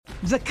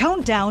The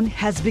countdown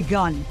has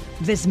begun.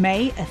 This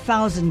May,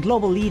 1,000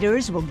 global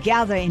leaders will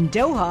gather in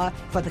Doha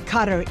for the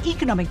Qatar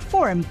Economic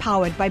Forum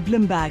powered by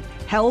Bloomberg,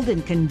 held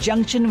in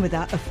conjunction with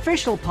our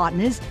official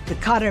partners, the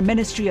Qatar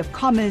Ministry of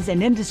Commerce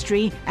and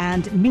Industry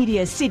and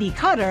Media City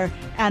Qatar,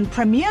 and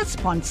premier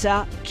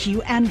sponsor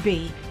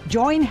QNB.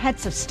 Join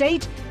heads of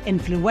state,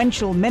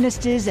 influential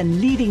ministers,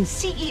 and leading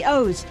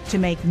CEOs to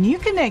make new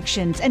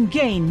connections and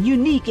gain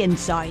unique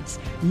insights.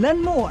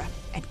 Learn more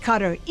at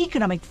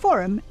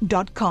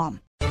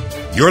QatarEconomicForum.com.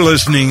 You're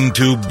listening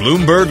to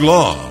Bloomberg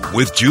Law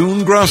with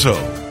June Grosso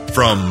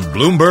from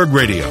Bloomberg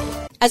Radio.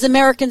 As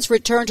Americans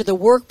return to the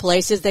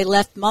workplaces they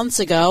left months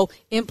ago,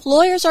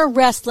 employers are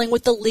wrestling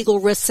with the legal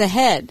risks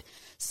ahead.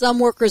 Some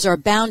workers are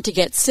bound to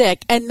get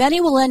sick, and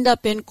many will end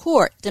up in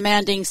court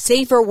demanding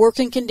safer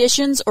working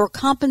conditions or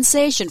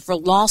compensation for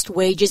lost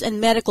wages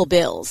and medical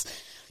bills.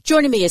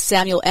 Joining me is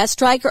Samuel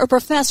Estreicher, a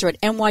professor at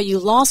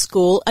NYU Law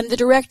School and the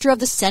director of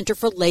the Center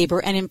for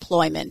Labor and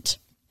Employment.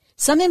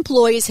 Some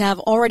employees have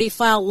already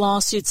filed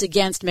lawsuits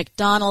against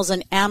McDonald's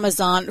and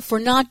Amazon for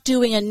not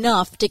doing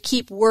enough to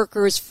keep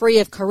workers free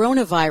of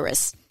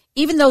coronavirus,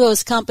 even though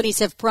those companies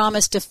have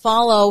promised to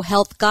follow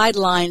health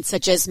guidelines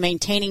such as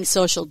maintaining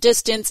social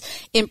distance,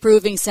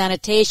 improving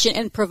sanitation,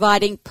 and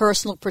providing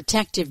personal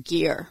protective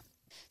gear.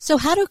 So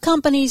how do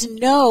companies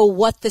know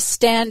what the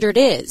standard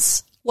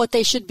is, what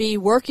they should be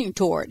working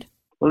toward?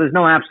 Well, there's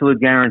no absolute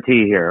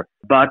guarantee here,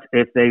 but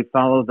if they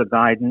follow the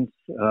guidance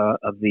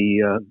of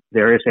the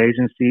various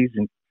agencies,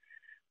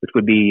 which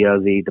would be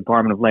the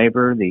Department of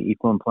Labor, the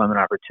Equal Employment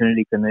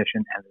Opportunity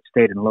Commission, and the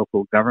state and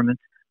local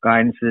government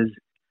guidances,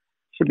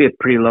 should be a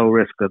pretty low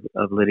risk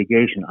of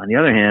litigation. On the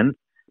other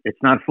hand,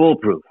 it's not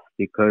foolproof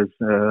because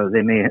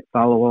they may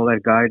follow all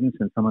that guidance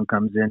and someone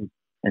comes in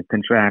and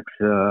contracts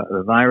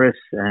the virus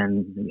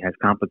and he has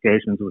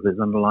complications with his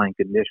underlying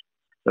condition.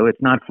 So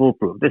it's not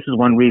foolproof. This is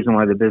one reason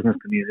why the business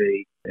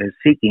community is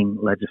seeking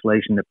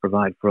legislation to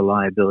provide for a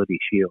liability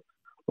shield.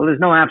 Well, there's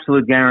no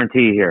absolute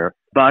guarantee here,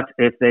 but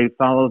if they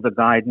follow the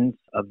guidance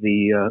of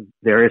the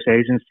various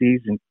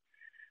agencies,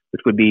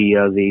 which would be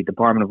the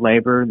Department of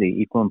Labor, the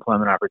Equal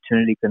Employment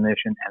Opportunity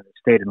Commission, and the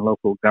state and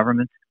local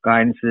government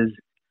guidances,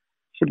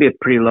 should be a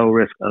pretty low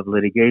risk of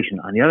litigation.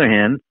 On the other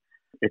hand,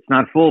 it's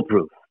not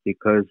foolproof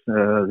because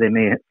they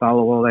may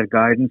follow all that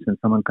guidance and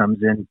someone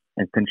comes in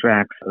and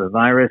contracts the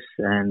virus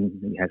and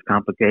he has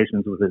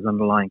complications with his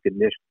underlying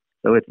condition.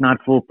 So it's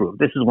not foolproof.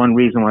 This is one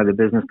reason why the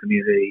business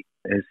community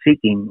is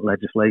seeking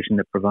legislation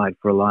to provide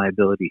for a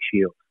liability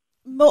shield.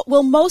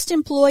 Will most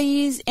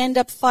employees end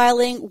up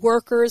filing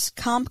workers'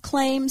 comp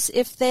claims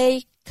if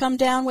they come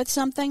down with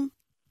something?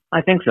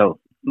 I think so.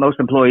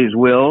 Most employees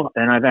will,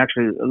 and I've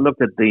actually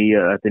looked at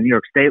the New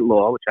York State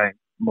law, which I'm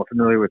more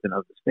familiar with than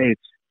other states.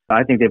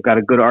 I think they've got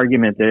a good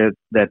argument there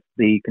that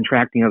the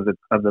contracting of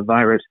the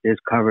virus is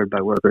covered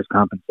by workers'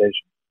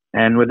 compensation.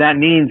 And what that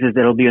means is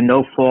that it'll be a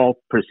no-fault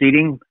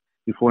proceeding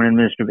before an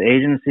administrative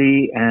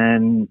agency,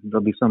 and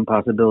there'll be some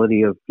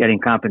possibility of getting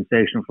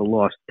compensation for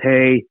lost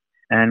pay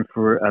and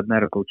for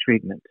medical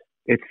treatment.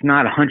 It's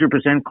not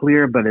 100%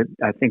 clear, but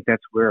I think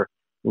that's where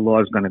the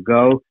law is going to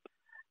go.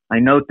 I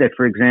note that,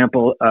 for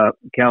example,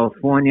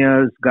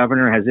 California's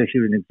governor has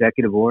issued an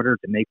executive order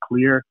to make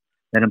clear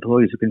that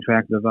employees who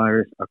contract the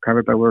virus are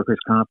covered by workers'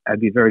 comp. I'd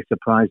be very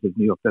surprised if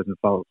New York doesn't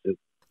follow suit.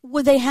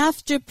 Would they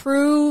have to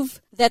prove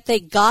that they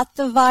got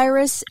the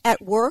virus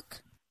at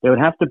work? They would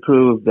have to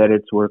prove that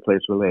it's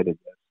workplace-related.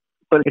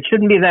 But it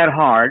shouldn't be that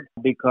hard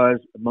because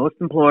most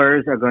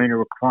employers are going to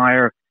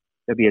require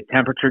there be a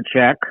temperature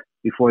check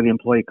before the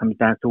employee comes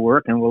back to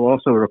work, and will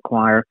also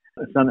require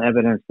some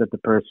evidence that the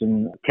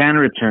person can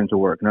return to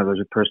work. In other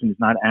words, a person is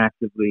not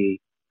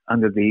actively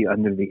under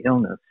the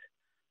illness.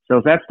 So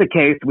if that's the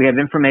case, we have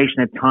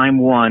information at time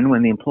one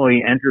when the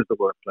employee enters the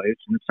workplace,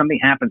 and if something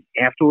happens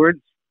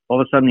afterwards, all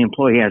of a sudden the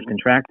employee has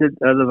contracted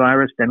the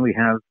virus, then we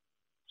have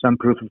some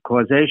proof of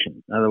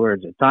causation. In other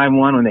words, at time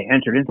one when they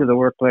entered into the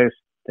workplace,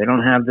 they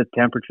don't have the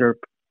temperature,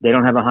 they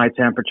don't have a high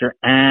temperature,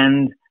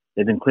 and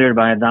they've been cleared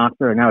by a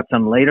doctor, and now at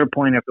some later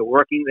point after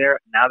working there,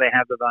 now they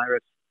have the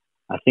virus.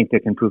 I think they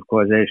can prove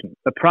causation.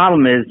 The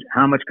problem is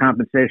how much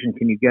compensation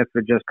can you get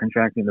for just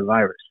contracting the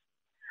virus?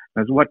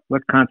 Because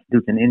what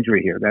constitutes an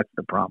injury here? That's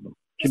the problem.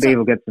 You should be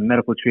able to get some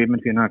medical treatment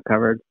if you're not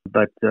covered,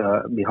 but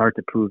it'd be hard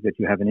to prove that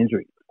you have an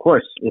injury. Of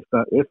course, if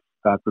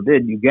God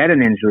forbid, you get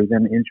an injury,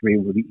 then the injury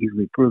will be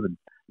easily proven.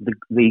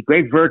 The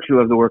great virtue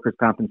of the workers'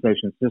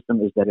 compensation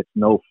system is that it's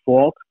no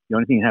fault. The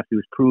only thing you have to do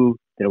is prove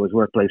that it was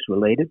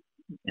workplace-related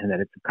and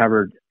that it's a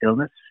covered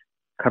illness,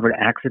 covered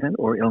accident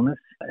or illness,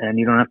 and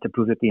you don't have to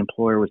prove that the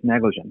employer was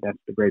negligent. That's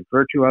the great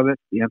virtue of it.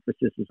 The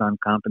emphasis is on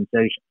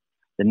compensation.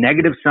 The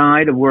negative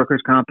side of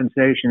workers'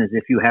 compensation is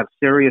if you have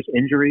serious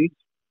injuries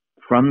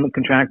from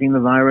contracting the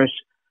virus,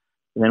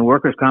 then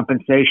workers'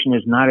 compensation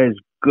is not as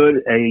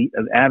good an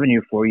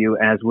avenue for you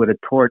as would a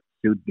tort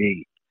suit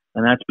be.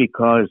 And that's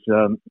because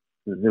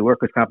the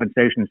workers'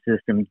 compensation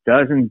system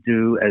doesn't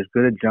do as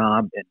good a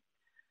job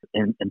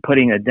in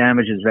putting a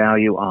damages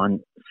value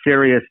on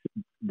serious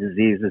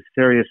diseases,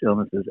 serious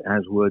illnesses,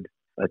 as would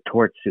a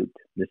tort suit.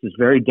 This is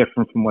very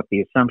different from what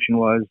the assumption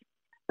was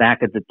back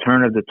at the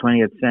turn of the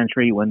 20th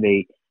century when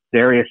the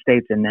various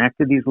states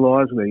enacted these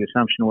laws, where the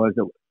assumption was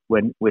that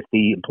if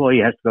the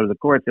employee has to go to the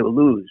courts, they will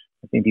lose.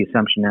 I think the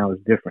assumption now is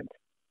different.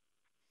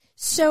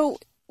 So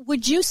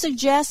would you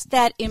suggest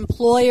that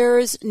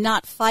employers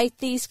not fight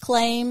these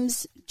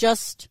claims,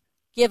 just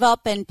give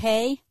up and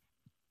pay?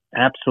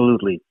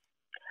 Absolutely.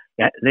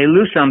 Yeah, they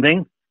lose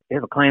something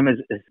if a claim is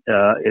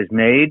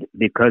made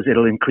because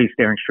it'll increase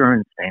their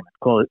insurance payment.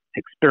 Call it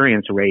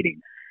experience rating.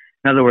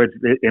 In other words,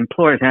 the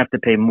employers have to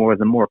pay more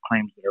the more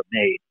claims that are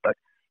made, but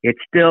it's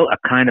still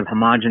a kind of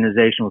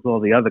homogenization with all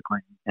the other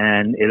claims,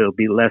 and it'll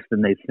be less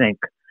than they think.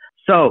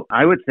 So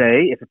I would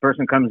say if a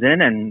person comes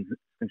in and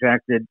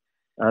contracted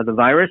the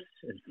virus,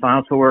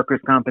 files for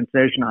workers'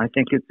 compensation, I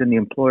think it's in the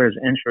employer's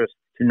interest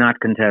to not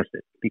contest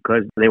it,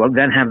 because they will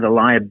then have the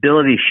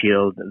liability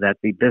shield that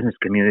the business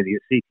community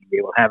is seeking.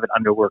 They will have it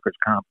under workers'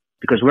 comp,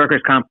 because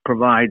workers' comp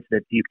provides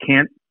that you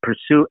can't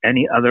pursue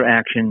any other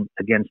action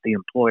against the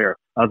employer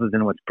other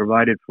than what's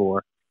provided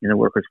for in the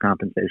workers'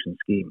 compensation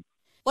scheme.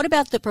 What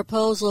about the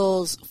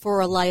proposals for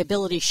a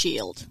liability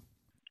shield?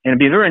 And it'd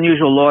be a very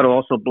unusual law to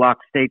also block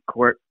state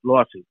court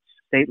lawsuits,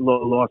 state law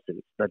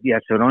lawsuits. But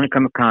yes, it would only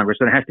come to Congress.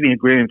 So there has to be an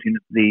agreement between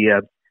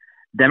the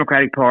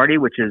Democratic Party,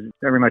 which is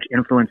very much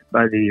influenced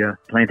by the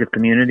plaintiff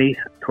community,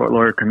 tort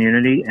lawyer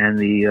community, and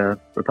the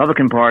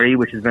Republican Party,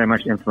 which is very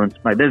much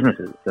influenced by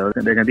businesses. So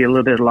they're going to be a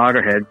little bit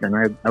loggerheads, and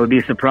I would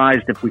be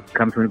surprised if we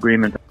come to an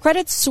agreement.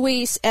 Credit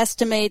Suisse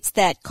estimates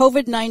that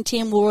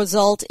COVID-19 will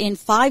result in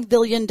 $5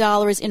 billion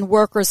in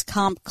workers'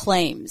 comp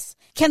claims.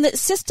 Can the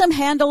system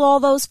handle all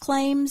those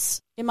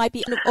claims? It might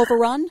be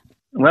overrun?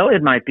 Well,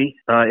 it might be.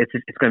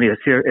 It's going to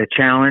be a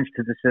challenge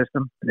to the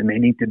system. There may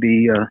need to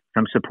be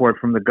some support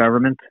from the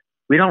government.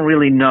 We don't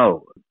really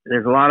know.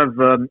 There's a lot of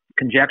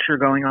conjecture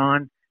going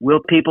on.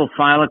 Will people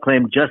file a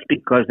claim just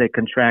because they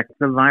contract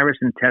the virus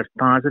and test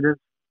positive?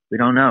 We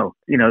don't know.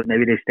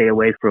 Maybe they stay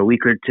away for a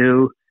week or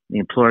two. The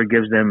employer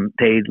gives them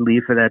paid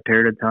leave for that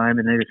period of time,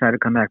 and they decide to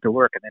come back to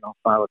work and they don't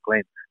file a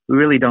claim. We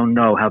really don't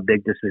know how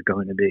big this is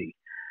going to be.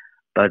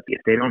 But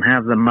if they don't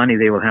have the money,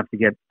 they will have to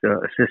get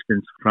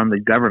assistance from the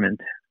government.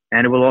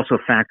 And it will also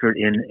factor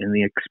in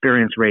the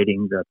experience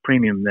rating, the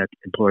premium that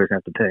employers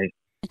have to pay.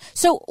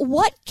 So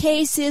what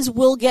cases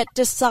will get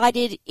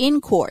decided in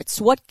courts?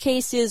 What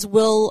cases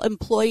will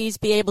employees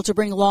be able to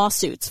bring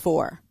lawsuits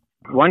for?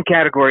 One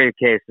category of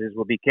cases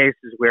will be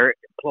cases where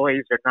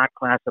employees are not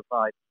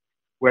classified,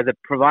 where the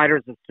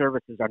providers of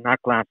services are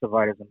not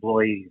classified as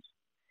employees.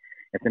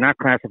 If they're not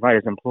classified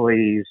as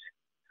employees,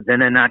 then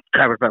they're not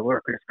covered by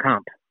workers'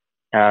 comp.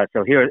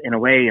 So here, in a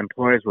way,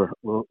 employers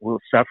will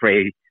suffer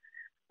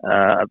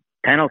a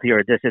penalty or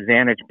a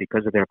disadvantage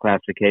because of their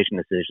classification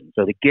decisions.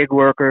 So the gig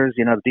workers,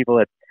 the people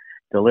that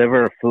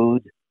deliver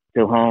food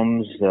to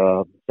homes,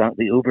 the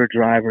Uber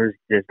drivers,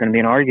 there's going to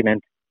be an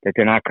argument that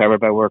they're not covered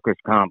by workers'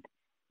 comp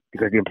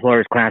because the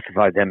employers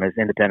classified them as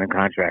independent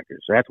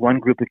contractors. So that's one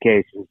group of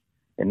cases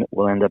and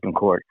will end up in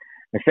court.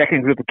 The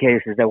second group of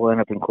cases that will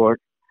end up in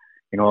court,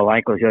 in all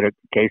likelihood, are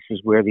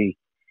cases where the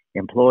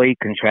employee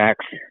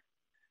contracts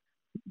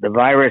the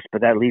virus,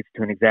 but that leads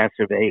to an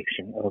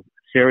exacerbation of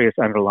serious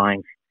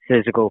underlying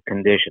physical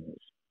conditions.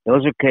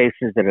 Those are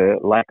cases that are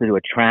likely to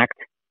attract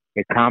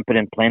a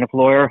competent plaintiff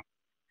lawyer,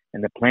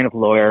 and the plaintiff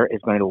lawyer is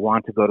going to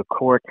want to go to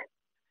court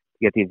to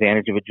get the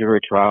advantage of a jury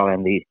trial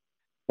and the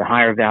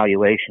higher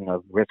valuation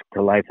of risk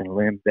to life and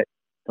limb that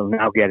he'll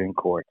now get in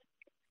court,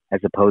 as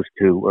opposed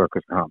to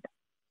workers' comp.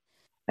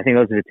 I think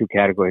those are the two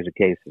categories of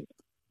cases.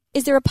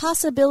 Is there a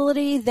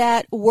possibility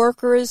that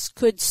workers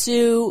could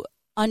sue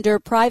under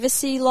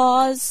privacy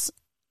laws?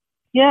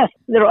 Yes,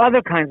 there are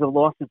other kinds of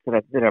lawsuits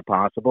that are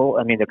possible.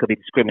 I mean, there could be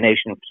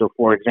discrimination. So,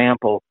 for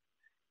example,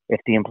 if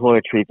the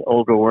employer treats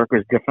older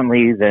workers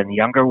differently than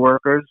younger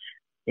workers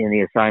in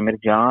the assignment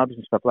of jobs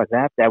and stuff like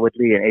that, that would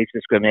be an age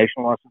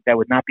discrimination lawsuit. That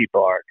would not be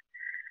barred.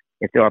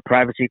 If there are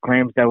privacy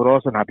claims, that would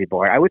also not be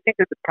barred. I would think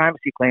that the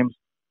privacy claims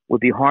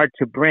would be hard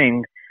to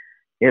bring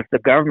if the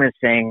government is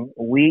saying,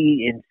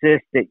 we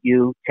insist that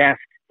you test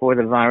for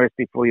the virus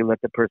before you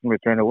let the person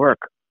return to work.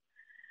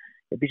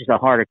 It'd be just a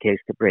harder case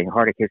to bring, a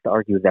harder case to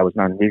argue that was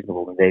an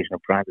unreasonable invasion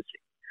of privacy.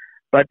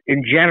 But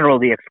in general,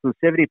 the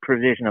exclusivity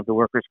provision of the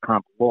workers'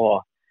 comp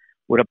law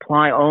would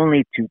apply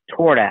only to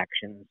tort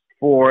actions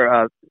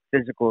for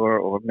physical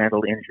or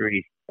mental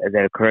injury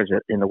that occurs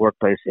in the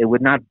workplace. It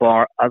would not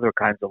bar other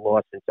kinds of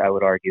lawsuits, I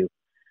would argue.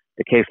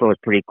 The case law is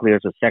pretty clear.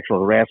 So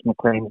sexual harassment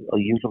claims are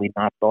usually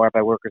not barred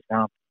by workers'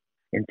 comp.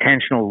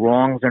 Intentional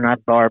wrongs are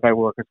not barred by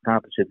workers'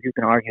 comp. So if you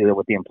can argue that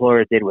what the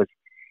employer did was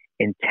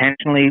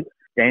intentionally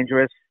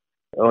dangerous,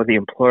 or the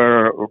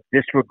employer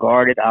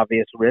disregarded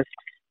obvious risks,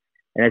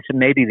 and it's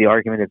maybe the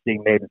argument that's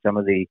being made in some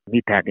of the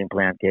meatpacking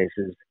plant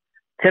cases.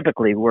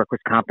 Typically, workers'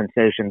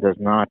 compensation does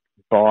not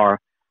bar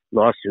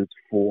lawsuits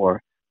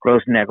for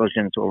gross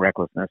negligence or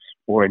recklessness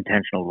or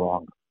intentional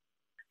wrong.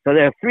 So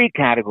there are three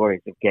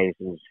categories of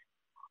cases.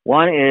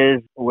 One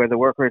is where the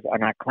workers are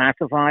not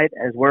classified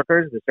as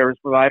workers. The service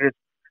providers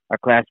are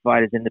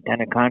classified as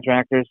independent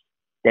contractors.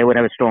 They would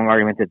have a strong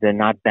argument that they're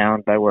not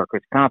bound by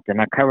workers' comp. They're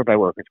not covered by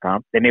workers'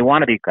 comp. They may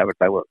want to be covered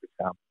by workers'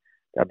 comp,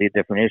 That'll be a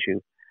different issue.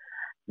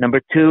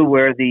 Number two,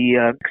 where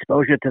the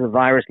exposure to the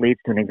virus leads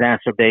to an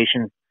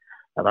exacerbation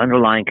of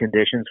underlying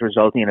conditions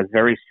resulting in a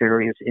very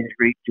serious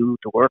injury to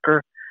the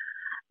worker.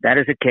 That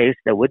is a case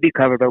that would be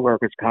covered by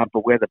workers' comp,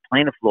 but where the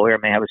plaintiff lawyer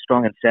may have a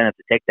strong incentive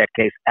to take that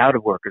case out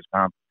of workers'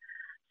 comp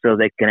so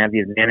they can have the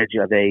advantage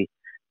of a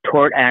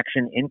tort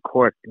action in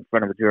court in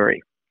front of a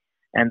jury.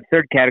 And the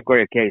third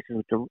category of cases,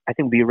 which I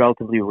think would be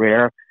relatively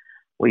rare,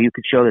 where you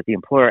could show that the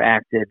employer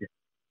acted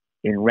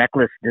in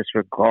reckless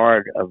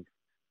disregard of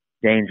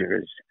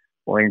dangers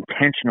or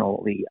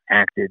intentionally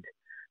acted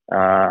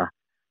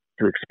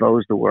to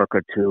expose the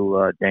worker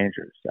to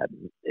dangers.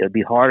 It would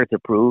be harder to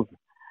prove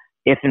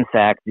if, in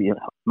fact,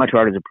 much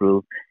harder to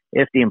prove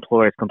if the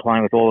employer is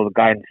complying with all of the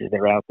guidances that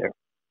are out there.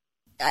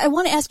 I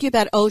want to ask you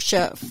about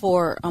OSHA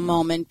for a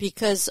moment,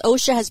 because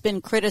OSHA has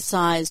been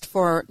criticized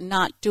for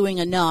not doing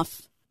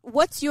enough.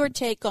 What's your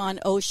take on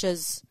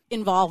OSHA's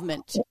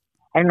involvement?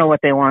 I don't know what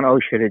they want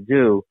OSHA to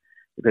do,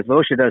 because if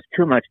OSHA does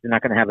too much, they're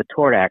not going to have a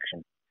tort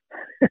action.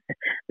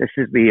 This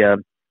is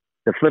the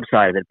flip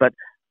side of it. But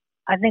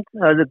I think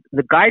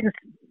the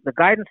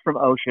guidance from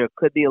OSHA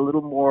could be a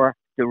little more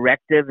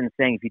directive in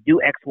saying if you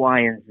do X, Y,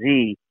 and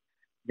Z,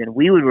 then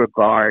we would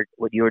regard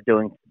what you're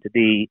doing to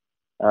be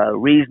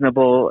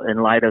reasonable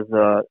in light of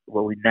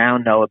what we now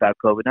know about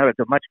COVID. Now, it's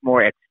a much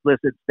more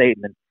explicit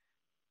statement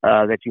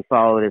that you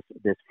follow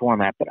this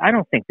format, but I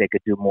don't think they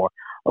could do more.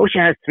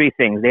 OSHA has three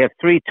things. They have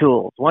three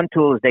tools. One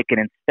tool is they can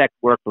inspect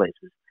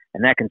workplaces,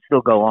 and that can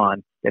still go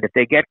on. That if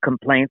they get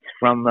complaints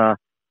from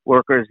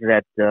workers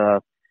that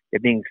they're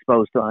being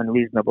exposed to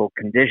unreasonable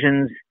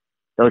conditions,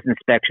 those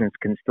inspections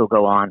can still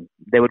go on.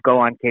 They would go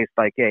on case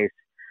by case.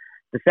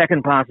 The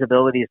second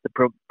possibility is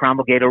to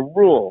promulgate a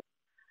rule.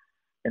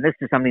 And this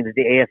is something that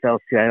the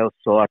AFL-CIO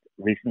sought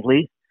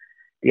recently.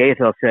 The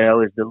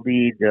AFL-CIO is the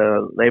lead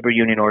labor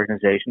union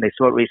organization. They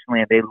sought it recently,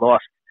 and they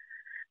lost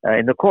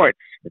in the courts.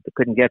 They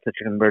couldn't get such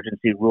an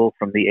emergency rule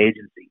from the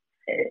agency.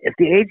 If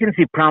the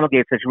agency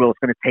promulgates such a rule, it's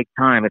going to take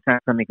time. It's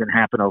not something that can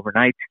happen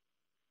overnight.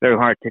 Very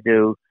hard to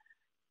do.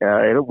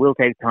 It will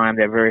take time.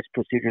 There are various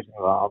procedures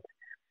involved.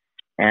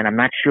 And I'm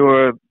not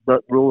sure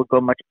the rule will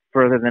go much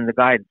further than the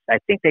guidance. I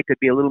think they could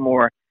be a little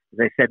more, as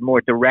I said,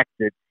 more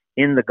directed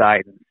in the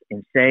guidance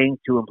in saying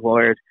to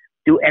employers,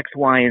 do X,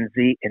 Y, and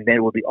Z, and then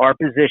it will be our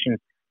position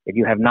if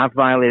you have not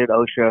violated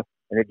OSHA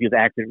and if you've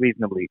acted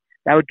reasonably.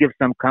 That would give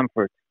some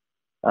comfort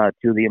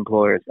to the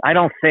employers. I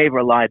don't favor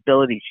a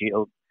liability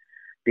shield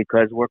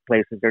because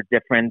workplaces are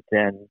different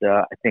and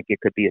I think it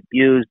could be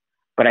abused.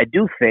 But I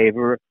do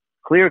favor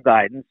clear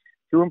guidance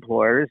to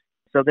employers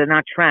so they're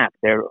not trapped.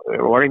 They're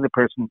ordering the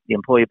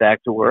employee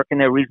back to work, and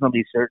they're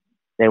reasonably certain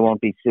they won't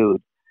be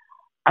sued.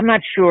 I'm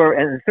not sure.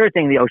 And the third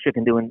thing the OSHA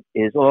can do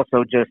is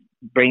also just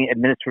bring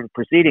administrative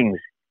proceedings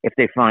if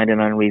they find an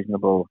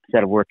unreasonable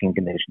set of working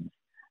conditions.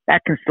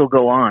 That can still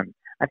go on.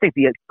 I think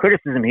the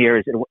criticism here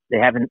is that they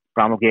haven't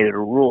promulgated a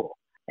rule.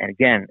 And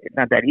again, it's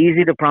not that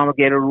easy to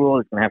promulgate a rule.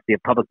 It's going to have to be a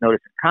public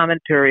notice and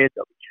comment period,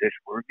 there'll be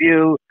judicial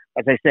review.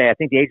 As I say, I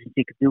think the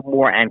agency could do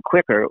more and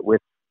quicker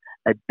with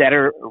a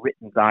better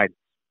written guidance.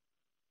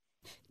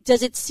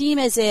 Does it seem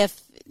as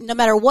if no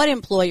matter what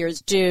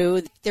employers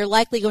do, they're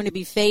likely going to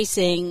be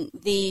facing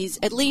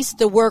at least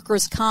the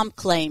workers' comp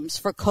claims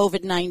for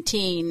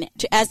COVID-19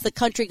 as the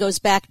country goes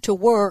back to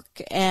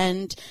work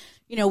and,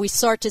 we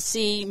start to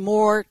see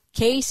more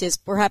cases,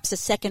 perhaps a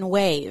second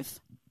wave?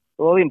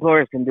 All the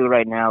employers can do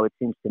right now, it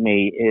seems to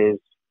me, is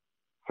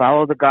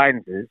follow the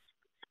guidances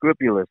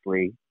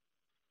scrupulously.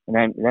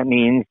 And that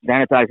means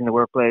sanitizing the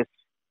workplace,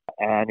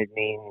 and it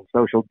means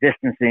social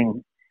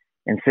distancing,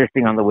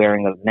 insisting on the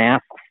wearing of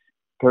masks,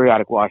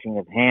 periodic washing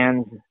of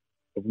hands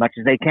as much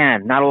as they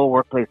can. Not all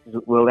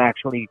workplaces will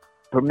actually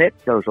permit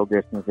social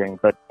distancing,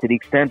 but to the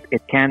extent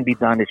it can be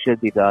done, it should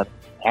be done.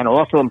 And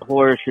also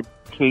employers should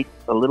treat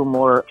a little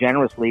more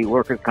generously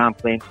workers'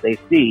 complaints they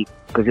see,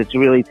 because it's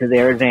really to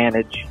their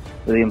advantage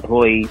for the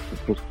employee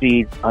to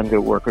proceed under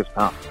workers'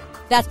 comp.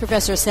 That's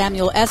Professor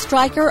Samuel S.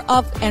 Stryker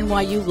of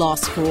NYU Law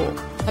School.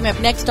 Coming up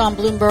next on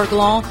Bloomberg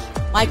Law,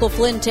 Michael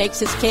Flynn takes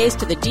his case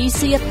to the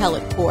D.C.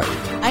 Appellate Court.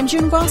 I'm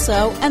June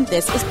Grosso, and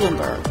this is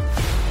Bloomberg.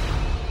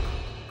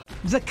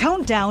 The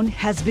countdown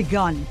has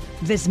begun.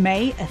 This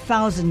May,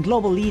 1,000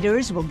 global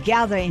leaders will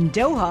gather in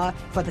Doha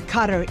for the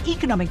Qatar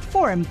Economic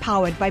Forum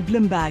powered by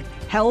Bloomberg,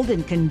 held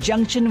in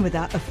conjunction with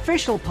our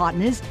official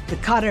partners, the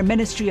Qatar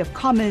Ministry of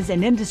Commerce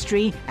and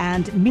Industry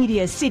and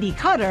Media City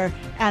Qatar,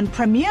 and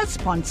premier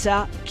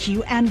sponsor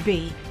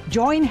QNB.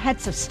 Join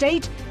heads of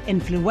state,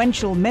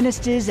 influential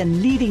ministers,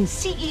 and leading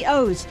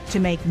CEOs to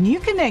make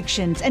new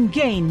connections and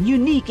gain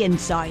unique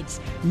insights.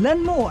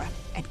 Learn more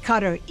at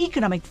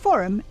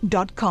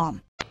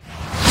QatarEconomicForum.com.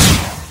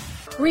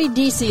 3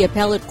 D.C.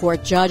 appellate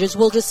court judges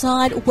will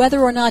decide whether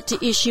or not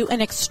to issue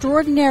an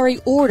extraordinary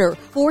order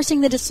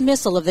forcing the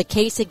dismissal of the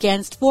case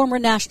against former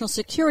National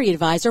Security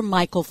Advisor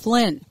Michael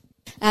Flynn.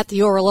 At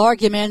the oral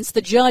arguments,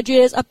 the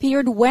judges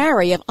appeared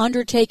wary of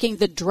undertaking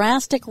the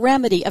drastic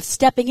remedy of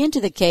stepping into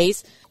the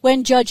case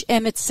when Judge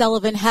Emmett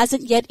Sullivan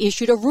hasn't yet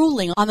issued a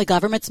ruling on the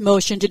government's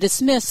motion to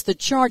dismiss the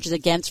charges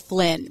against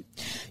Flynn.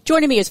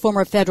 Joining me is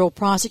former federal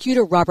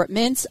prosecutor Robert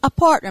Mintz, a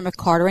partner of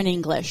Carter and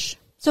English.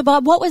 So,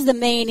 Bob, what was the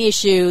main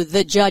issue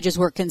the judges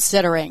were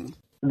considering?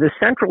 The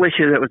central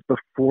issue that was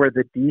before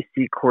the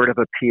D.C. Court of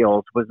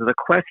Appeals was the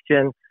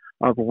question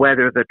of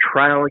whether the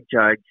trial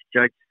judge,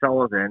 Judge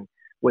Sullivan,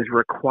 was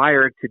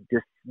required to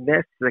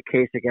dismiss the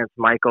case against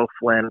Michael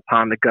Flynn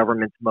upon the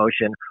government's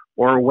motion,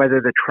 or whether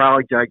the trial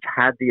judge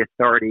had the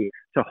authority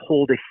to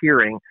hold a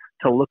hearing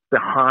to look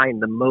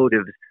behind the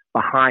motives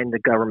behind the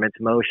government's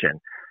motion.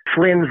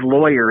 Flynn's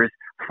lawyers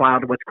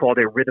filed what's called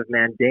a writ of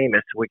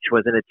mandamus, which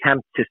was an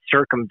attempt to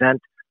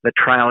circumvent the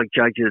trial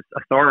judge's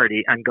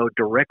authority and go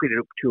directly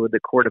to the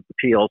Court of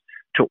Appeals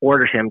to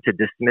order him to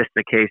dismiss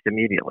the case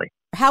immediately.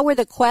 How were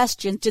the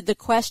questions? Did the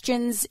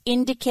questions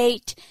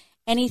indicate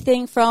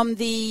anything from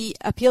the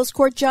appeals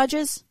court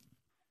judges?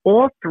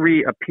 All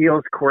three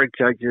appeals court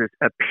judges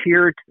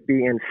appeared to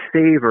be in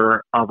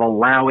favor of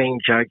allowing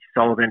Judge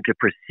Sullivan to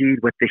proceed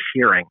with the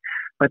hearing.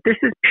 But this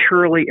is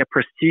purely a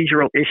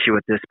procedural issue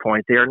at this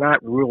point. They are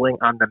not ruling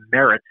on the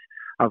merits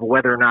of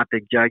whether or not the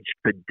judge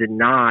could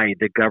deny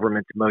the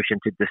government's motion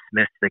to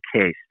dismiss the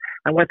case.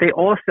 And what they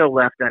also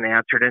left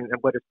unanswered, and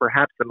what is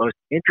perhaps the most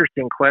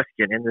interesting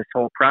question in this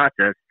whole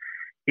process,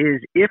 is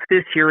if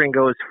this hearing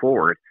goes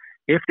forward,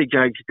 if the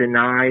judge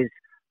denies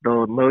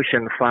the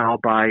motion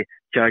filed by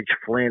Judge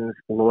Flynn's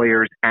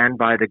lawyers and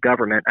by the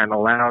government and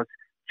allows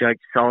Judge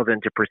Sullivan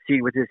to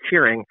proceed with his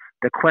hearing,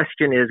 the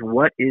question is,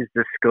 what is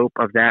the scope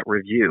of that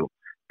review?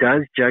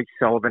 Does Judge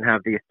Sullivan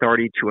have the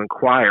authority to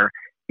inquire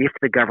if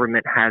the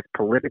government has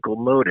political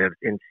motives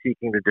in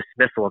seeking the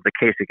dismissal of the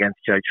case against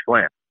Judge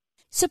Flynn?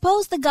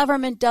 Suppose the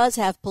government does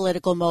have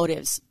political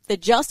motives. The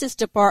Justice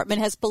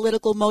Department has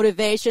political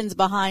motivations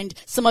behind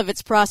some of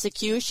its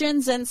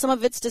prosecutions and some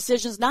of its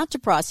decisions not to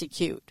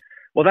prosecute.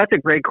 Well, that's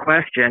a great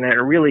question, and it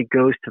really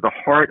goes to the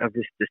heart of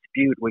this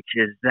dispute, which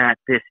is that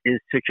this is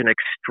such an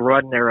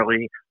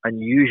extraordinarily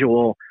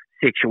unusual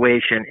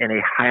situation in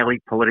a highly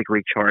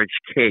politically charged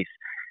case.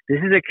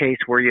 This is a case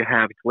where you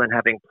have Flynn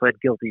having pled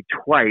guilty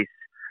twice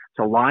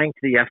to lying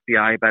to the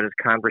FBI about his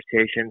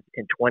conversations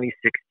in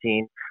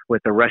 2016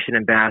 with the Russian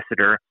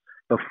ambassador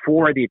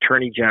before the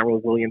Attorney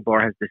General, William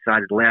Barr, has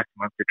decided last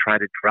month to try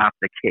to drop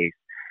the case.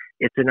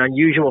 It's an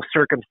unusual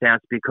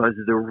circumstance because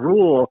the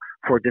rule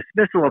for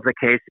dismissal of the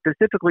case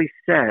specifically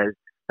says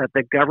that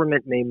the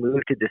government may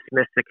move to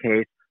dismiss the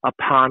case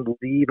upon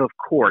leave of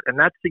court. And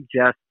that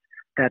suggests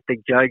that the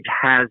judge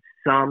has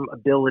some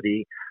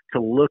ability to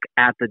look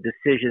at the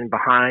decision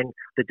behind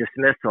the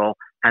dismissal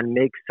and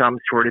make some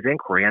sort of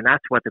inquiry. And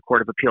that's what the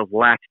Court of Appeals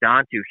latched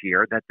onto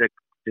here, that the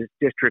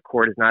district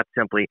court is not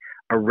simply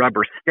a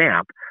rubber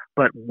stamp,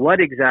 but what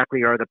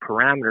exactly are the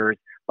parameters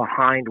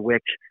behind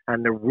which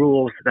and the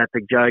rules that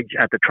the judge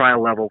at the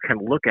trial level can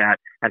look at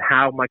and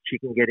how much he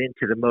can get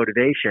into the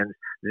motivations.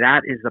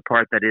 That is the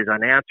part that is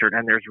unanswered,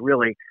 and there's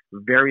really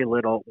very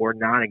little or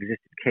non-existent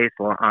case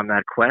law on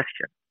that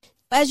question.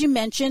 As you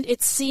mentioned,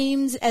 it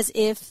seems as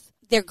if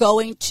they're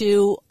going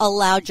to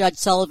allow Judge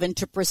Sullivan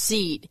to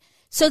proceed.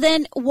 So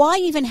then why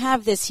even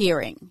have this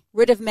hearing?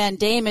 Writ of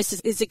mandamus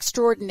is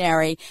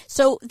extraordinary.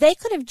 So they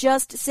could have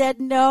just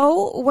said,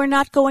 no, we're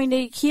not going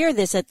to hear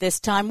this at this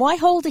time. Why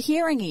hold a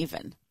hearing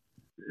even?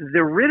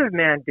 The writ of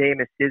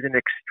mandamus is an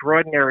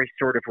extraordinary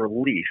sort of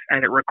relief,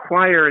 and it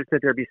requires that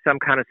there be some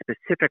kind of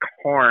specific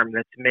harm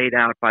that's made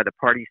out by the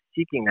parties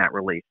seeking that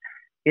relief.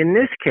 In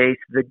this case,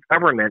 the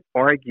government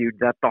argued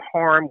that the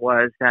harm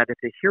was that if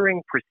the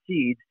hearing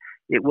proceeds,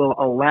 it will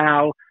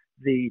allow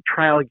the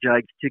trial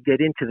judge to get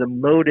into the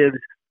motives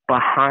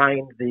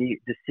behind the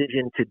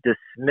decision to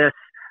dismiss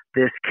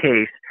this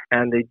case.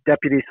 And the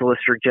Deputy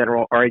Solicitor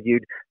General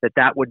argued that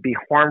that would be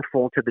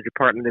harmful to the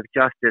Department of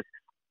Justice,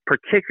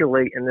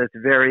 particularly in this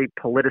very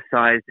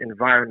politicized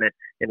environment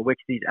in which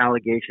these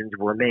allegations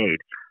were made.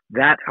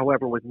 That,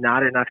 however, was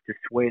not enough to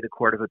sway the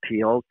Court of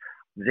Appeals.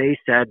 They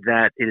said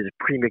that it is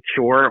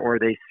premature, or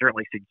they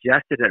certainly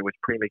suggested that it was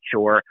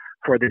premature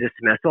for the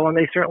dismissal. And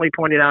they certainly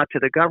pointed out to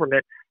the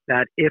government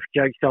that if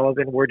Judge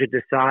Sullivan were to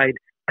decide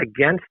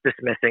against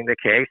dismissing the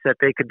case, that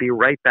they could be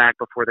right back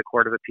before the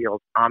Court of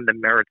Appeals on the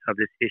merits of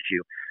this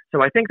issue.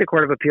 So I think the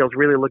Court of Appeals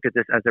really looked at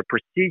this as a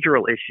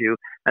procedural issue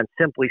and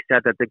simply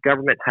said that the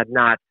government had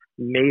not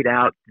made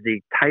out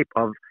the type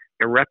of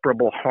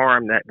irreparable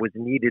harm that was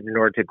needed in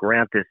order to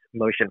grant this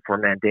motion for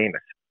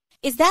mandamus.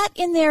 Is that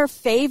in their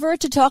favor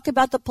to talk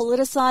about the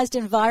politicized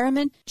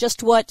environment,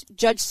 just what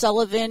Judge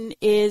Sullivan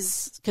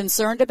is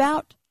concerned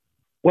about?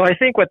 Well, I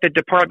think what the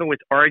department was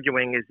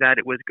arguing is that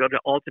it was going to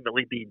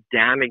ultimately be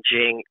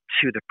damaging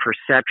to the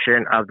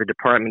perception of the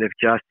Department of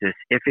Justice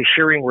if a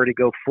hearing were to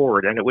go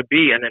forward. And it would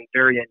be a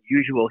very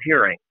unusual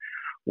hearing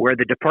where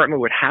the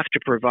department would have to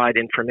provide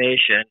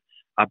information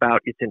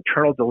about its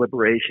internal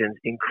deliberations,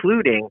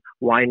 including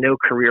why no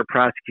career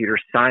prosecutor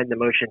signed the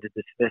motion to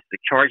dismiss the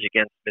charge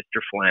against Mr.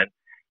 Flynn,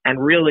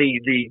 And really,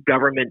 the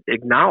government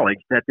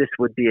acknowledged that this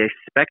would be a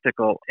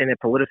spectacle in a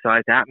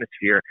politicized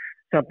atmosphere,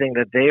 something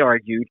that they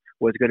argued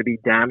was going to be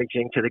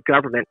damaging to the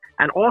government.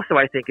 And also,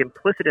 I think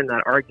implicit in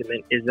that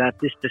argument is that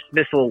this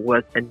dismissal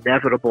was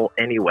inevitable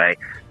anyway,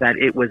 that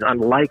it was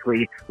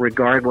unlikely,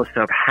 regardless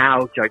of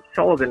how Judge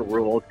Sullivan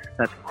ruled,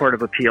 that the Court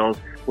of Appeals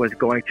was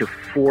going to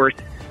force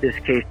this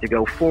case to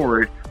go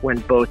forward when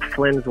both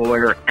Flynn's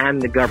lawyer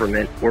and the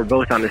government were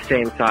both on the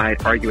same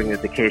side arguing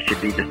that the case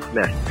should be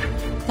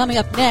dismissed. Coming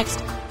up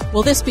next,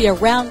 will this be a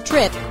round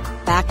trip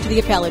back to the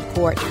appellate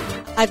court?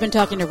 I've been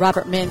talking to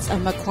Robert Mintz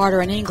of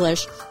McCarter and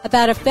English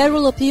about a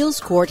federal appeals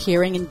court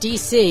hearing in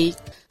D.C.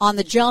 on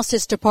the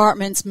Justice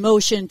Department's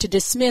motion to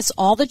dismiss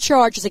all the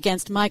charges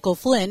against Michael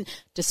Flynn,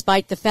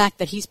 despite the fact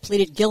that he's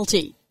pleaded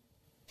guilty.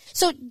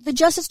 So the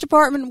Justice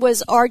Department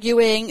was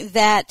arguing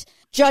that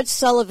Judge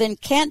Sullivan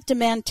can't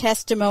demand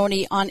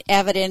testimony on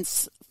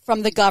evidence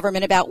from the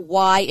government about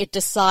why it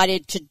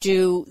decided to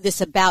do this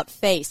about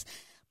face.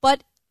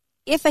 But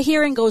if a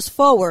hearing goes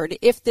forward,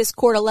 if this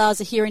court allows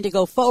a hearing to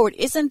go forward,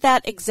 isn't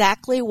that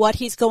exactly what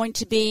he's going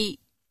to be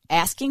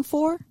asking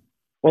for?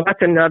 Well,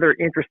 that's another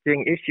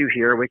interesting issue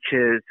here, which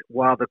is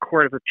while the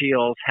Court of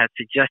Appeals had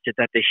suggested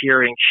that the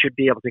hearing should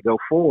be able to go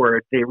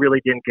forward, they really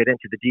didn't get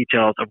into the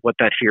details of what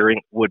that hearing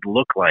would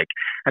look like.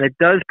 And it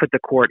does put the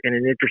court in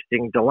an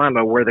interesting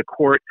dilemma where the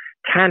court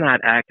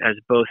cannot act as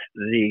both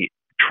the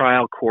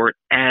trial court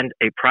and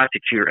a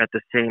prosecutor at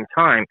the same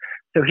time.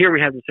 So here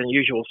we have this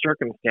unusual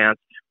circumstance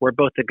where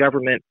both the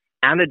government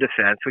and the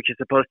defense, which is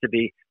supposed to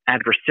be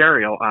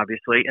adversarial,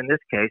 obviously, in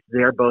this case,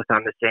 they're both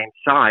on the same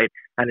side.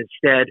 And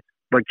instead,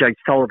 what Judge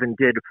Sullivan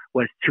did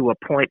was to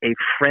appoint a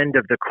friend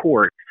of the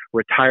court,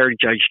 retired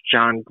Judge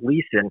John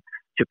Gleeson,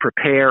 to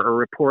prepare a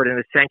report and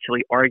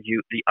essentially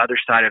argue the other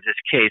side of this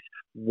case,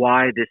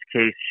 why this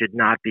case should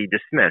not be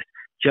dismissed.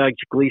 Judge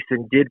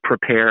Gleeson did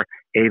prepare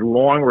a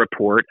long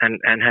report and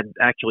had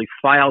actually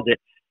filed it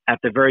at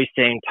the very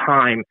same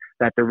time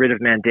that the writ of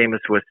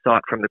mandamus was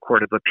sought from the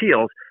Court of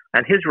Appeals.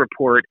 And his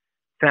report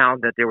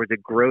found that there was a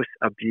gross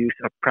abuse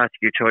of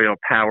prosecutorial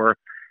power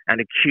and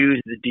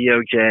accused the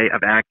DOJ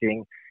of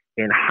acting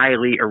in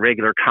highly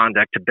irregular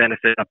conduct to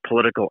benefit a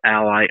political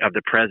ally of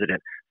the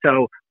president.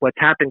 So what's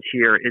happened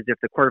here is if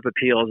the Court of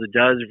Appeals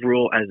does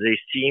rule as they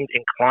seemed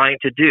inclined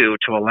to do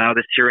to allow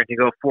this hearing to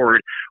go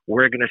forward,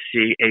 we're going to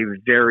see a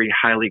very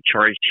highly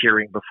charged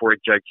hearing before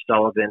Judge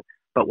Sullivan,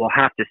 but we'll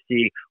have to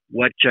see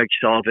what Judge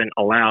Sullivan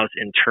allows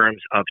in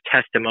terms of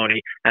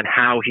testimony and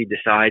how he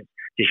decides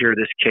to hear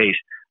this case.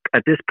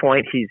 At this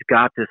point, he's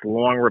got this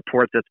long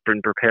report that's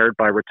been prepared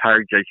by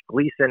retired Judge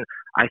Gleeson.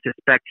 I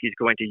suspect he's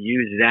going to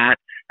use that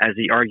as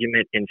the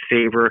argument in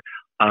favor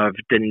of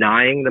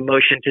denying the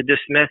motion to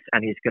dismiss,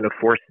 and he's going to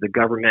force the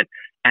government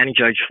and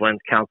Judge Flynn's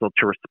counsel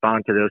to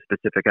respond to those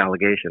specific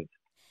allegations.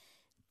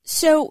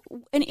 So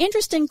an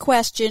interesting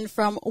question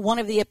from one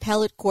of the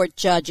appellate court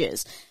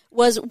judges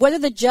was whether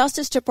the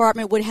Justice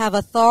Department would have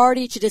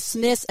authority to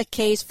dismiss a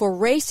case for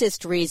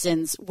racist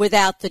reasons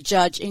without the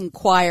judge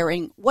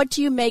inquiring. What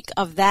do you make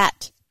of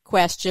that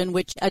question,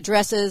 which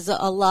addresses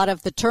a lot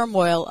of the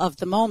turmoil of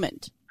the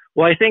moment?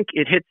 Well, I think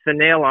it hits the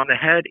nail on the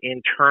head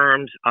in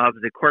terms of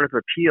the Court of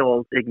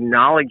Appeals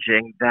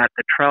acknowledging that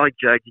the trial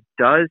judge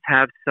does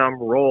have some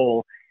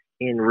role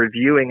in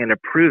reviewing and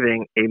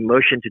approving a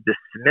motion to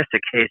dismiss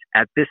a case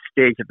at this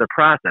stage of the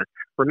process.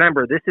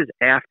 Remember, this is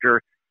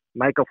after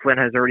Michael Flynn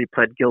has already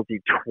pled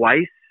guilty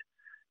twice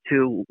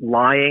to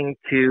lying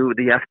to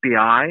the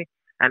FBI,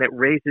 and it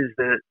raises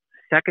the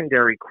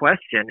secondary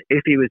question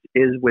if he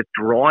is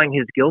withdrawing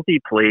his guilty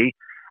plea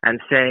and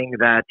saying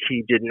that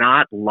he did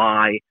not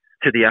lie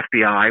to the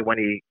FBI when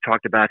he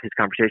talked about his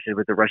conversation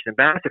with the Russian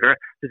ambassador.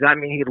 Does that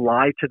mean he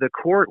lied to the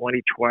court when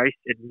he twice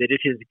admitted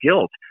his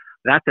guilt?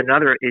 That's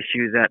another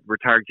issue that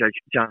retired Judge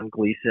John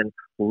Gleeson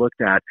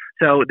looked at.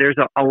 So there's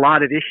a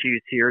lot of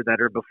issues here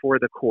that are before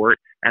the court,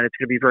 and it's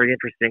going to be very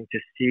interesting to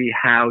see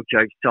how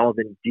Judge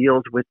Sullivan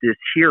deals with this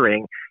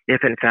hearing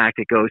if, in fact,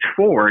 it goes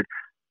forward.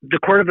 The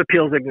Court of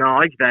Appeals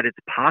acknowledged that it's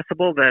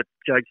possible that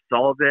Judge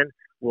Sullivan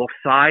will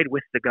side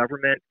with the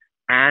government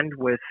and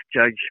with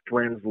Judge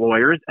Flynn's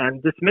lawyers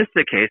and dismiss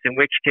the case, in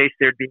which case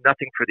there'd be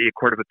nothing for the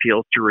Court of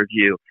Appeals to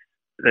review.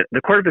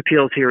 The Court of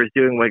Appeals here is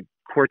doing what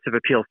courts of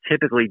appeals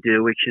typically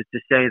do, which is to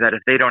say that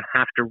if they don't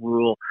have to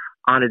rule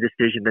on a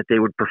decision that they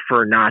would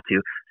prefer not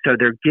to. So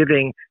they're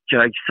giving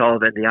Judge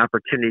Sullivan the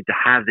opportunity to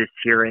have this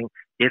hearing.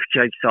 If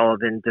Judge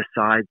Sullivan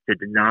decides to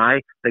deny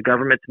the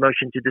government's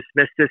motion to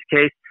dismiss this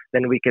case,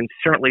 then we can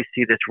certainly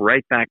see this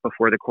right back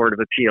before the Court of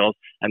Appeals,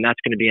 and that's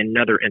going to be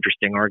another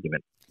interesting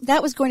argument.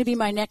 That was going to be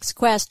my next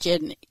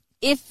question.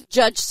 If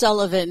Judge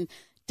Sullivan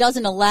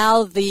doesn't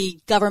allow the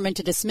government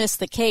to dismiss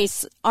the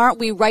case, aren't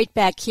we right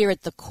back here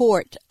at the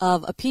Court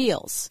of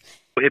Appeals?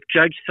 If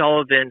Judge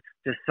Sullivan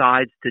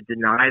decides to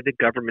deny the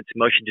government's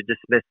motion to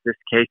dismiss this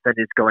case, then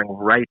it's going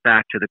right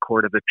back to the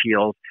Court of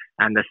Appeals,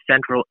 and the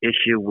central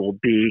issue will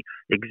be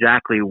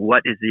exactly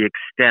what is the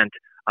extent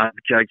of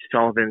Judge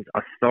Sullivan's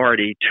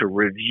authority to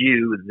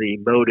review the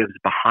motives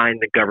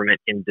behind the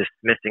government in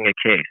dismissing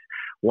a case.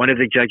 One of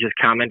the judges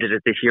commented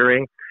at the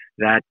hearing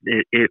that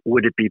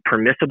would it be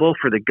permissible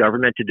for the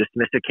government to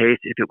dismiss a case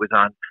if it was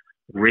on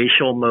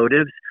racial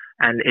motives?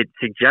 And it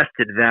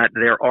suggested that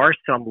there are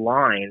some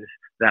lines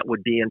that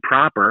would be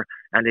improper,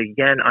 and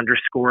again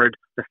underscored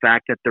the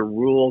fact that the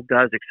rule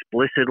does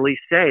explicitly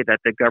say that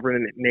the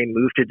government may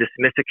move to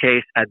dismiss a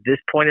case at this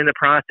point in the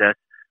process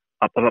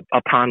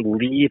upon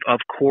leave of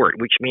court,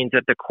 which means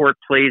that the court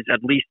plays at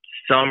least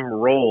some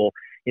role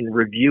in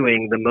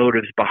reviewing the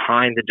motives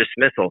behind the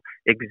dismissal.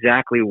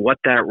 Exactly what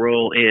that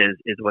role is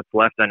what's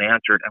left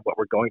unanswered and what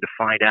we're going to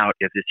find out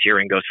if this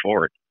hearing goes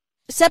forward.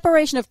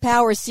 Separation of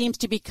powers seems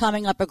to be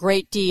coming up a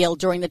great deal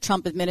during the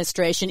Trump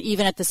administration,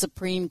 even at the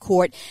Supreme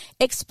Court.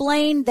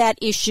 Explain that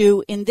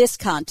issue in this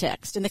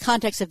context, in the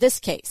context of this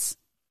case.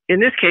 In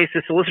this case,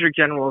 the Solicitor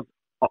General's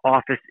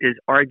office is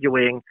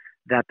arguing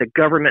that the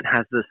government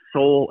has the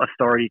sole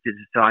authority to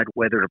decide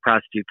whether to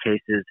prosecute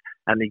cases,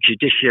 and the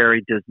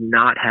judiciary does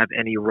not have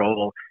any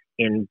role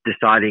in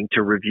deciding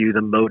to review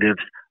the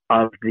motives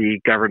of the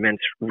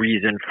government's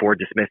reason for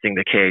dismissing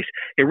the case.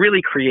 It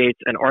really creates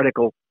an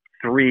Article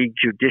 3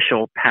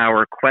 judicial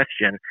power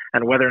question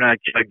and whether or not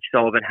Judge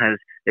Sullivan has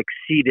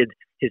exceeded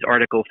his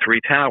Article 3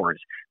 powers,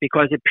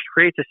 because it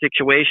creates a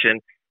situation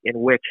in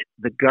which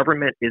the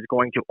government is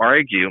going to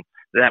argue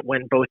that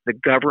when both the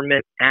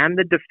government and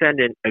the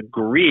defendant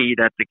agree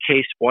that the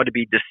case ought to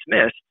be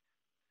dismissed,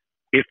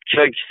 if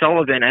Judge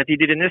Sullivan, as he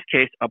did in this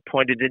case,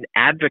 appointed an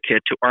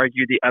advocate to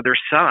argue the other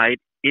side,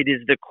 it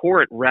is the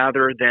court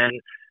rather than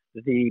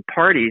the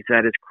parties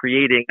that is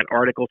creating an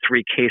Article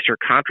 3 case or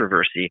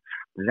controversy.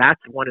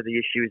 That's one of the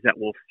issues that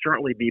will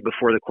certainly be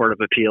before the Court of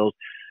Appeals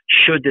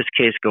should this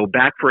case go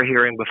back for a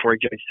hearing before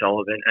Judge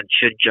Sullivan, and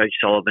should Judge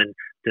Sullivan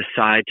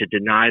decide to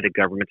deny the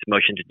government's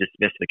motion to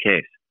dismiss the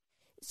case.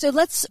 So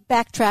let's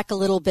backtrack a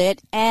little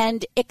bit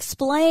and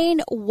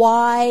explain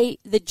why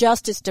the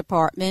Justice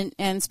Department,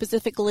 and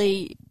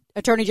specifically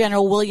Attorney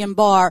General William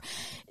Barr,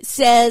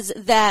 says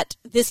that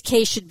this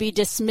case should be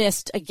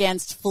dismissed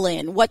against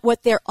Flynn,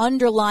 what their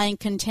underlying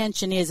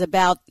contention is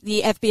about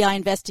the FBI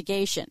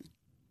investigation.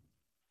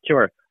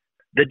 Sure.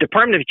 The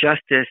Department of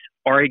Justice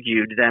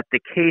argued that the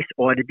case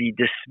ought to be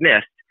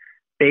dismissed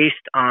based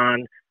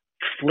on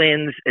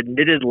Flynn's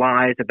admitted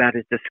lies about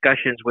his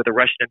discussions with a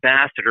Russian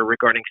ambassador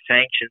regarding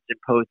sanctions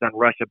imposed on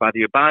Russia by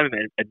the Obama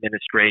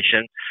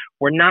administration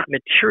were not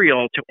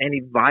material to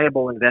any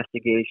viable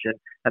investigation,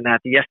 and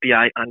that the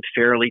FBI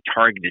unfairly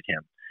targeted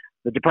him.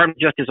 The Department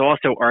of Justice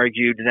also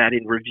argued that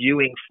in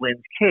reviewing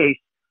Flynn's case,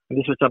 and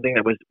this was something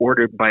that was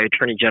ordered by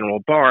Attorney General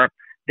Barr,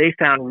 they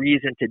found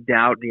reason to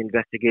doubt the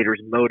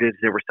investigators' motives.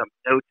 There were some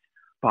notes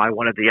by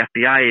one of the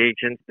FBI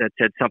agents that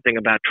said something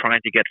about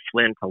trying to get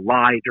Flynn to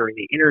lie during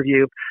the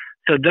interview.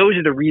 So those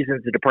are the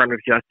reasons the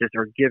Department of Justice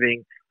are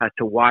giving as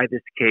to why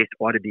this case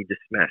ought to be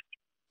dismissed.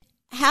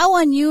 How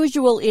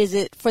unusual is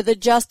it for the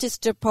Justice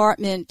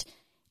Department,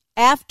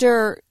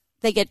 after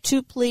they get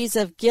 2 pleas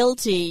of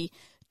guilty,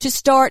 to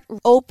start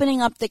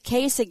opening up the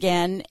case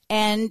again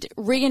and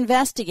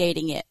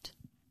reinvestigating it?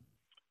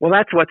 Well,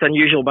 that's what's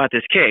unusual about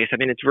this case. I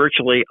mean, it's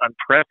virtually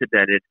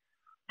unprecedented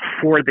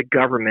for the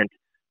government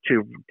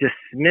to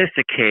dismiss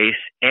a case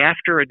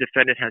after a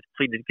defendant has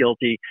pleaded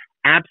guilty,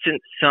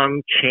 absent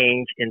some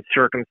change in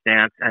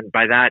circumstance. And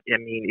by that, I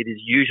mean, it is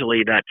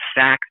usually that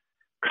facts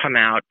come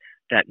out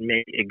that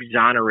may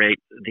exonerate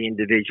the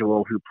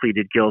individual who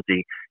pleaded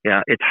guilty.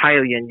 It's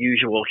highly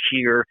unusual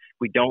here.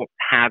 We don't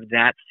have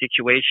that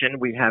situation.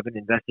 We have an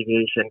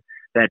investigation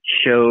that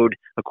showed,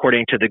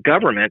 according to the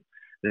government,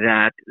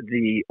 that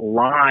the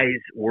lies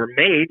were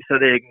made. So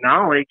they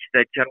acknowledge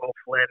that General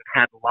Flynn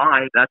had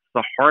lied. That's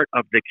the heart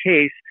of the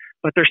case.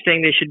 But they're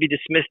saying they should be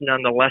dismissed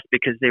nonetheless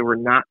because they were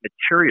not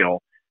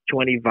material to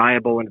any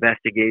viable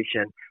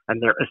investigation.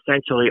 And they're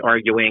essentially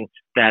arguing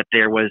that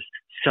there was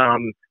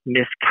some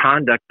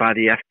misconduct by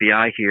the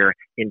FBI here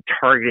in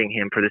targeting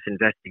him for this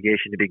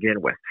investigation to begin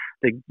with.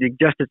 The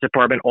Justice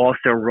Department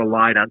also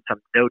relied on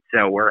some notes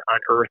that were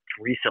unearthed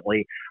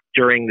recently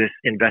during this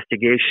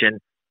investigation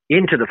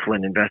into the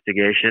Flynn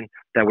investigation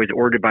that was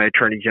ordered by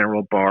Attorney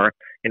General Barr,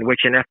 in which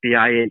an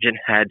FBI agent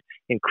had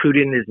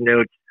included in his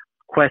notes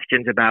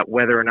questions about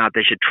whether or not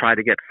they should try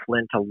to get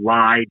Flynn to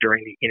lie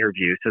during the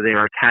interview. So they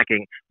are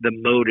attacking the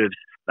motives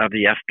of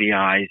the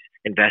FBI's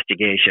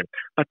investigation.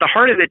 But the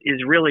heart of it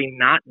is really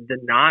not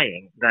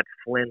denying that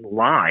Flynn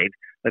lied.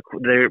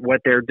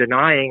 What they're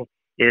denying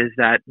is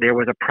that there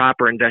was a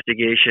proper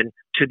investigation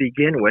to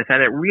begin with.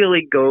 And it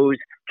really goes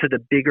to the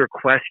bigger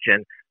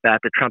question that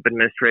the Trump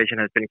administration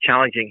has been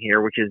challenging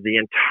here, which is the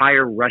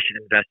entire Russian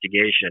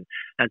investigation.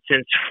 And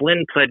since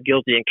Flynn pled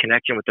guilty in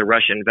connection with the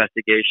Russian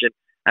investigation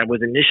and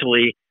was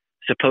initially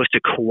supposed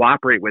to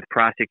cooperate with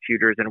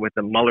prosecutors and with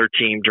the Mueller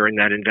team during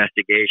that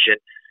investigation,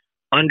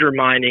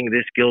 undermining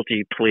this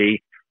guilty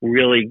plea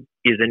really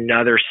is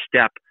another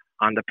step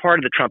on the part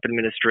of the Trump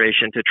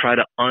administration to try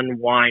to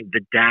unwind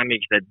the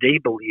damage that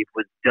they believe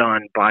was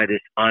done by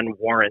this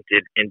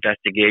unwarranted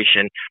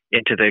investigation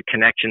into the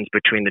connections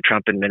between the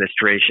Trump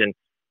administration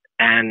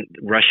and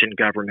Russian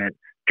government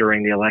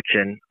during the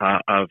election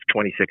of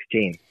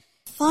 2016.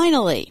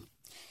 Finally,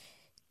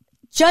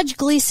 Judge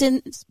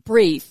Gleason's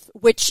brief,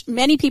 which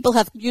many people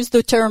have used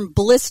the term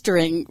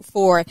blistering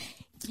for,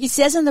 he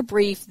says in the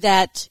brief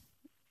that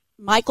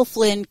Michael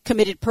Flynn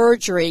committed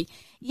perjury,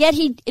 yet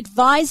he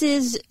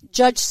advises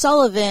Judge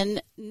Sullivan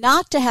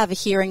not to have a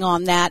hearing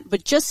on that,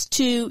 but just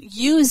to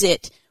use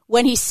it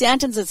when he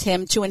sentences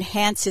him to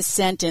enhance his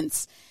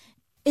sentence.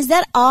 Is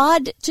that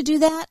odd to do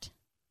that?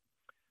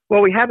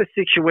 Well, we have a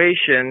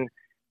situation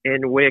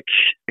in which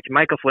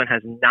Michael Flynn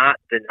has not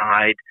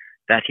denied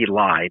that he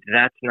lied.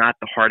 That's not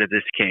the heart of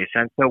this case.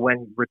 And so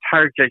when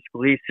retired Judge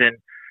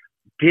Gleason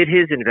did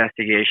his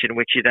investigation,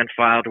 which he then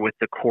filed with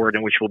the court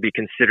and which will be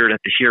considered at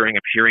the hearing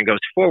if the hearing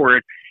goes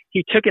forward,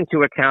 he took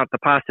into account the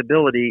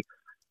possibility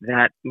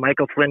that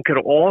Michael Flynn could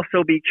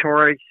also be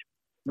charged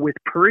with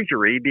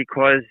perjury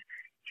because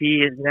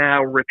he is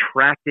now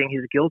retracting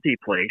his guilty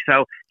plea.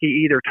 So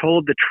he either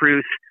told the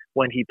truth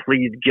when he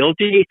pleads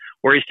guilty,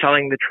 or he's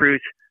telling the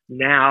truth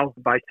now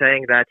by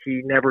saying that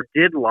he never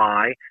did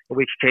lie, in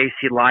which case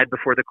he lied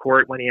before the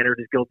court when he entered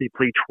his guilty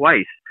plea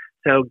twice.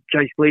 So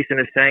Judge Gleason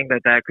is saying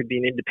that that could be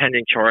an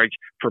independent charge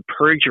for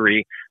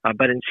perjury,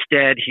 but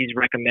instead he's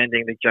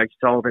recommending that Judge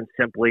Sullivan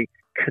simply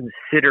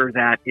consider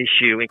that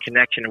issue in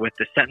connection with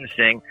the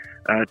sentencing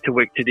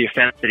to the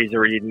offense that he's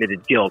already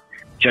admitted guilt.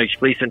 Judge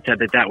Gleason said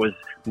that that was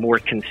more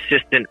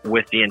consistent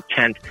with the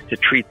intent to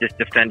treat this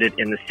defendant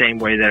in the same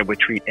way that it would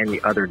treat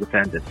any other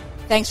defendant.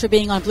 Thanks for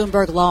being on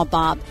Bloomberg Law,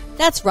 Bob.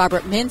 That's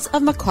Robert Mintz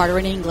of McCarter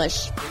and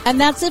English. And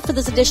that's it for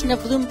this edition of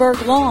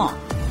Bloomberg Law.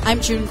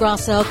 I'm June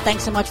Grosso.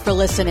 Thanks so much for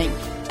listening.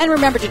 And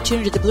remember to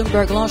tune to the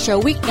Bloomberg Law Show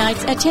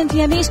weeknights at 10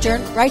 p.m.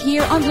 Eastern right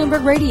here on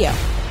Bloomberg Radio.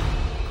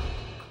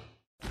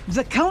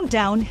 The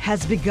countdown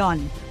has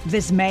begun.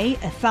 This May,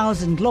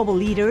 1,000 global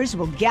leaders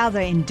will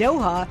gather in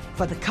Doha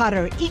for the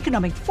Qatar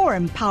Economic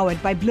Forum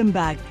powered by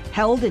Bloomberg,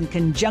 held in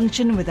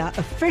conjunction with our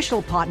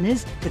official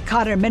partners, the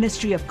Qatar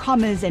Ministry of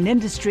Commerce and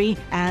Industry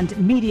and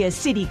Media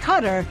City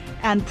Qatar,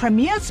 and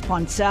premier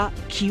sponsor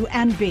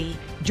QNB.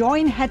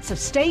 Join heads of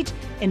state,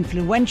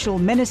 influential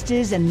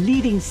ministers, and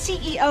leading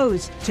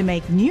CEOs to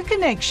make new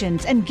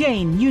connections and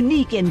gain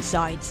unique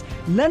insights.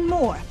 Learn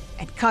more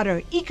at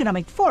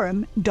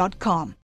QatarEconomicForum.com.